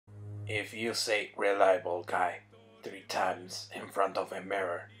If you say reliable guy 3 times in front of a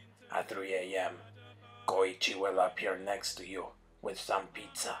mirror at 3 a.m., Koichi will appear next to you with some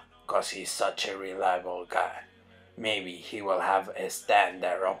pizza, cause he's such a reliable guy. Maybe he will have a stand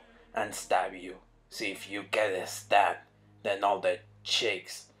arrow and stab you. See if you get a stand, then all the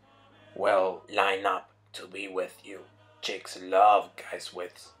chicks will line up to be with you. Chicks love guys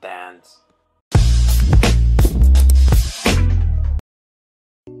with stands.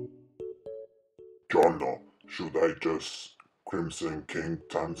 Jono, should I just Crimson King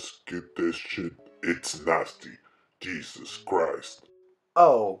times skip this shit? It's nasty. Jesus Christ.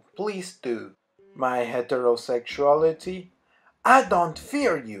 Oh, please do. My heterosexuality? I don't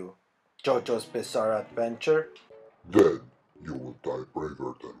fear you. JoJo's Bizarre Adventure. Then you will die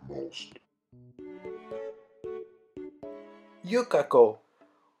braver than most. Yukako,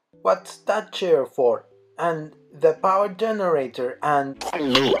 what's that chair for? And the power generator and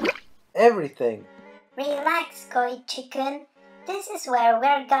everything. Relax, Koichi-kun. This is where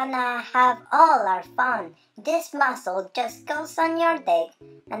we're gonna have all our fun. This muscle just goes on your dick,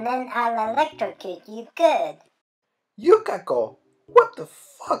 and then I'll electrocute you good. Yukako, what the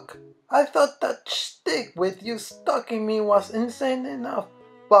fuck? I thought that shtick with you stalking me was insane enough,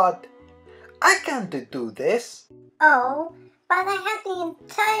 but I can't do this. Oh, but I had the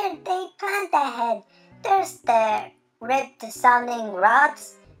entire day planned ahead. There's the ripped-sounding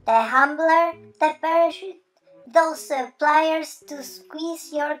rods, the humbler, the parachute, those pliers to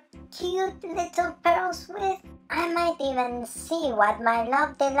squeeze your cute little pearls with. I might even see what my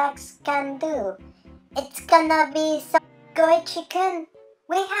Love Deluxe can do. It's gonna be so Koichi-kun.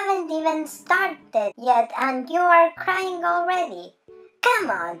 We haven't even started yet and you are crying already. Come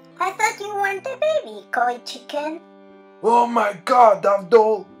on, I thought you weren't a baby, Koichi-kun. Oh my god,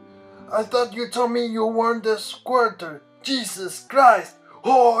 Abdul! I thought you told me you weren't a squirter. Jesus Christ!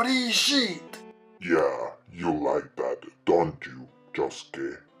 Holy shit! Yeah, you like that, don't you,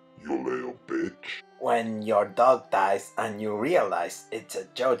 Josuke, you little bitch? When your dog dies and you realize it's a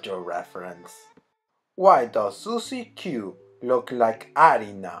JoJo reference. Why does Susie Q look like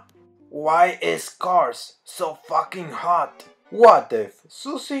Arina? Why is Cars so fucking hot? What if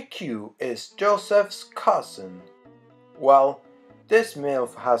Susie Q is Joseph's cousin? Well, this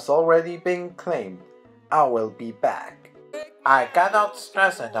MILF has already been claimed. I will be back. I cannot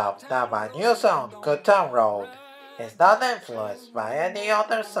stress enough that my new song, Good Town Road, is not influenced by any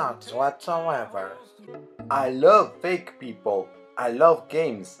other songs whatsoever. I love fake people. I love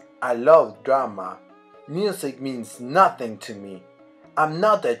games. I love drama. Music means nothing to me. I'm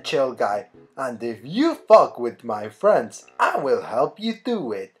not a chill guy, and if you fuck with my friends, I will help you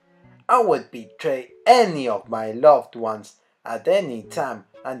do it. I would betray any of my loved ones at any time,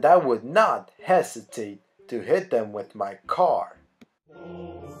 and I would not hesitate to hit them with my car.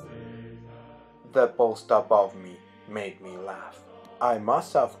 The post above me made me laugh. I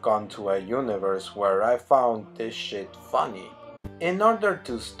must have gone to a universe where I found this shit funny. In order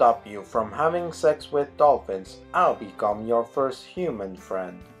to stop you from having sex with dolphins, I'll become your first human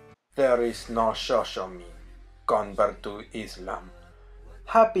friend. There is no shoshomi. Convert to Islam.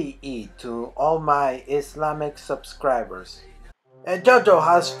 Happy Eid to all my Islamic subscribers. A JoJo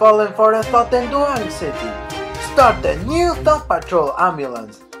has fallen for a thought in Duang City. Start the new Thought Patrol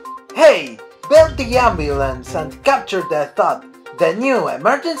ambulance. Hey, build the ambulance and capture the thought. The new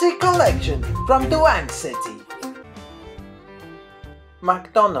emergency collection from Duang City.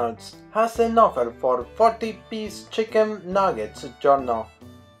 McDonald's has an offer for 40-piece chicken nuggets, Giorno.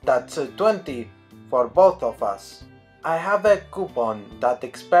 That's 20 for both of us. I have a coupon that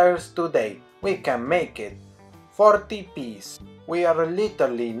expires today. We can make it 40-piece. We are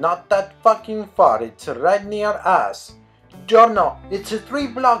literally not that fucking far. It's right near us. Giorno, it's 3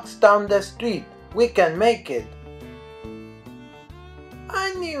 blocks down the street. We can make it.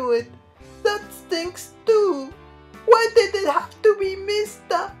 I knew it. That stinks too. Why did it have to be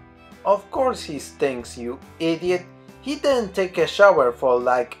Mista? Of course he stinks, you idiot. He didn't take a shower for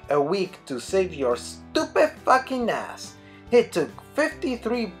like a week to save your stupid fucking ass. He took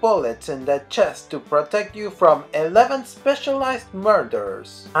 53 bullets in the chest to protect you from 11 specialized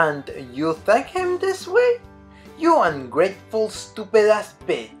murderers. And you thank him this way? You ungrateful stupid ass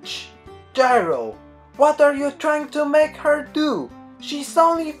bitch. Gyro, what are you trying to make her do? She's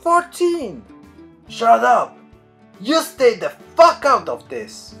only 14. Shut up. You stay the fuck out of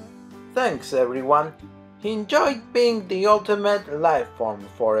this. Thanks everyone. He enjoyed being the ultimate life form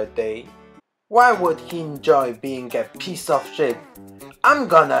for a day. Why would he enjoy being a piece of shit? I'm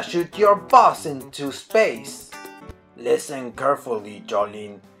gonna shoot your boss into space. Listen carefully,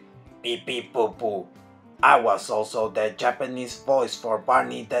 Jolene. Pee pee poo poo. I was also the Japanese voice for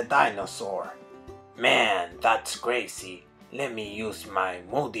Barney the dinosaur. Man, that's crazy. Let me use my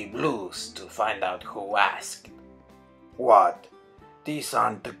Moody Blues to find out who asked. What? These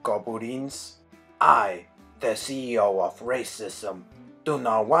aren't the Goburins? I, the CEO of racism, do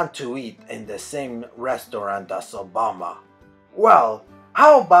not want to eat in the same restaurant as Obama. Well,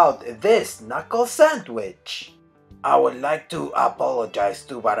 how about this knuckle sandwich? I would like to apologize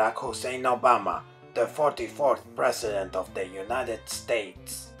to Barack Hussein Obama, the 44th President of the United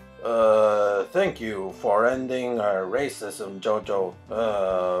States. Thank you for ending racism, Jojo.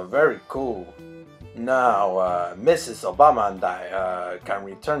 Very cool. Now, Mrs. Obama and I can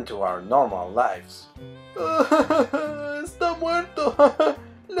return to our normal lives. Está muerto.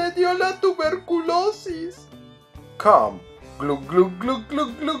 Le dio la tuberculosis. Come. Glug glug glug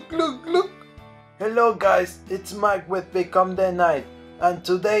glug glug glug glug. Hello guys, it's Mike with Become the Night, and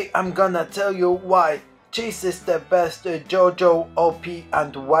today I'm gonna tell you why Chase is the best. JoJo, OP,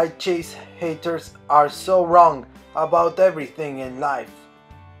 and why Chase haters are so wrong about everything in life.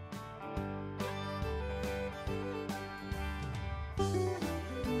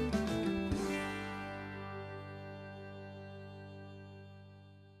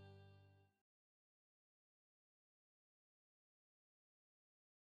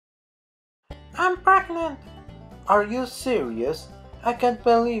 I'm pregnant! Are you serious? I can't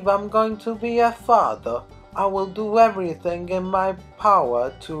believe I'm going to be a father. I will do everything in my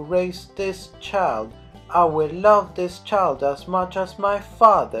power to raise this child. I will love this child as much as my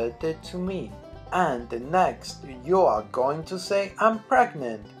father did to me. And next, you are going to say I'm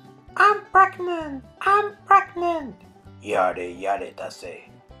pregnant. I'm pregnant! I'm pregnant! Yare yare dase.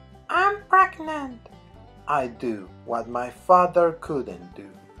 I'm pregnant! I do what my father couldn't do.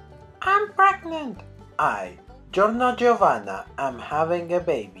 I'm pregnant! Giorno Giovanna, am having a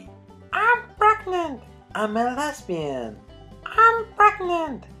baby. I'm pregnant! I'm a lesbian. I'm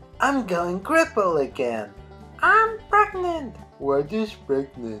pregnant! I'm going crippled again. I'm pregnant! What is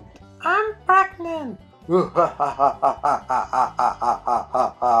pregnant? I'm pregnant!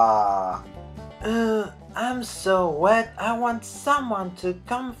 I'm so wet, I want someone to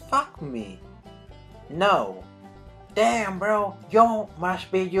come fuck me. No. Damn bro, you must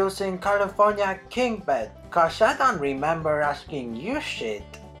be using California king bed, cause I don't remember asking you shit.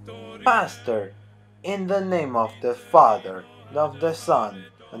 Pastor, in the name of the Father, and of the Son,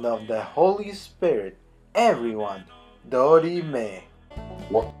 and of the Holy Spirit, everyone, Dorime.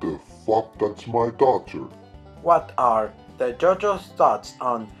 What the fuck? That's my daughter. What are the JoJo's thoughts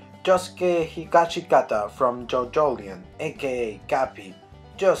on Josuke Higashikata from JoJolion, aka Cappy,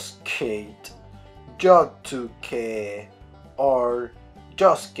 Just Kate, Jotuke, or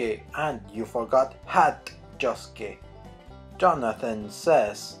Josuke, and you forgot Hat Josuke? Jonathan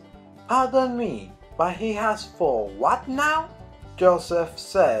says, pardon me, but he has 4 what now? Joseph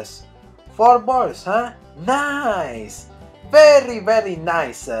says, 4 boys, huh? Nice! Very, very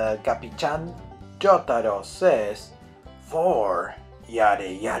nice, Capi-chan. Jotaro says, 4, yare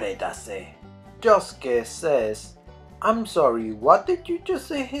yare dase. Josuke says, I'm sorry, what did you just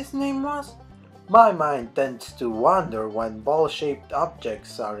say his name was? My mind tends to wander when ball-shaped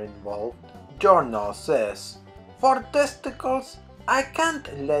objects are involved. Giorno says, for testicles, I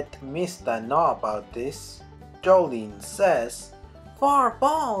can't let Mista know about this. Jolene says, 4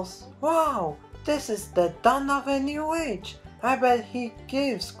 balls, wow, this is the dawn of a new age. I bet he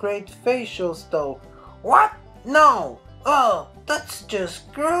gives great facials though. What? No! Oh, that's just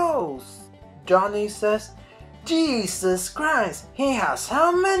gross. Johnny says, Jesus Christ, he has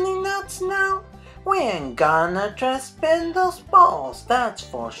how many nuts now? We ain't gonna just spin those balls, that's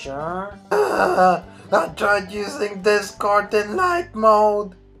for sure. I tried using Discord in light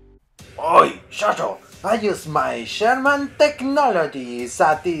mode. Oi, Shadow, I use my Sherman technology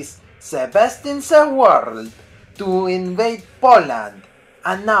that is the best in the world to invade Poland.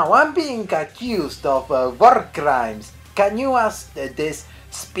 And now I'm being accused of war crimes. Can you ask this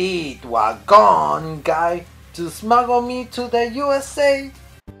Speedwagon guy to smuggle me to the USA?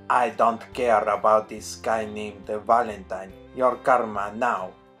 I don't care about this guy named Valentine. Your karma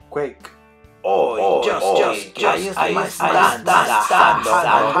now. Quick. Oh, just I use my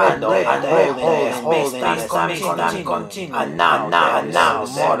continue. And now,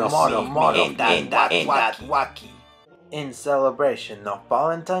 more of that wacky. In celebration of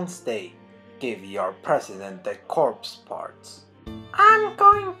Valentine's Day, give your president the corpse parts. I'm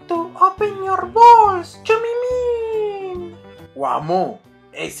going to open your balls, Chumimin! Wamu,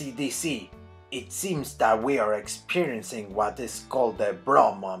 ACDC, it seems that we are experiencing what is called the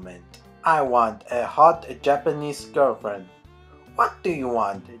bro moment. I want a hot Japanese girlfriend. What do you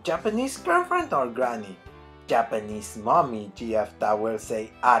want, Japanese girlfriend or granny? Japanese mommy GF that will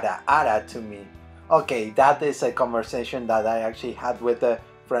say ara ara to me. Okay, that is a conversation that I actually had with a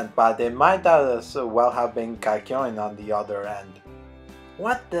friend, but it might as well have been Kakyoin on the other end.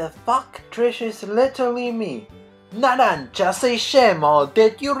 What the fuck? Trish is literally me. Naranja Seishemo,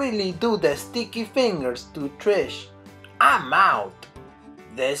 did you really do the sticky fingers to Trish? I'm out.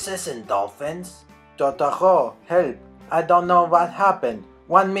 This isn't dolphins. Totaho, help. I don't know what happened.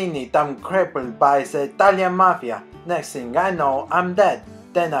 1 minute I'm crippled by the Italian mafia. Next thing I know, I'm dead.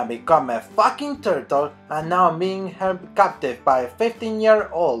 Then I become a fucking turtle and now I'm being held captive by a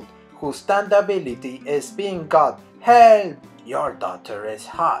 15-year-old whose stand ability is being God. Help! Your daughter is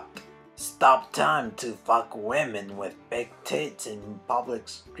hot. Stop time to fuck women with big tits in public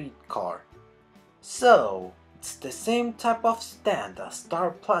streetcar. So, it's the same type of stand as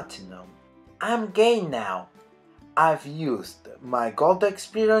Star Platinum. I'm gay now. I've used my Gold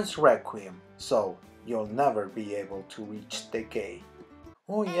Experience Requiem, so you'll never be able to reach the gay.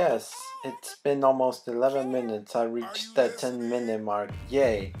 Oh yes, it's been almost 11 minutes. I reached the 10-minute mark.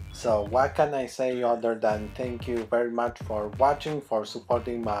 Yay! So what can I say other than thank you very much for watching, for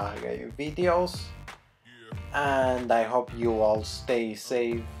supporting my videos. And I hope you all stay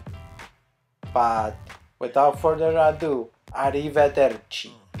safe. But without further ado,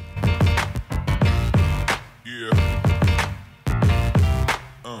 arrivederci.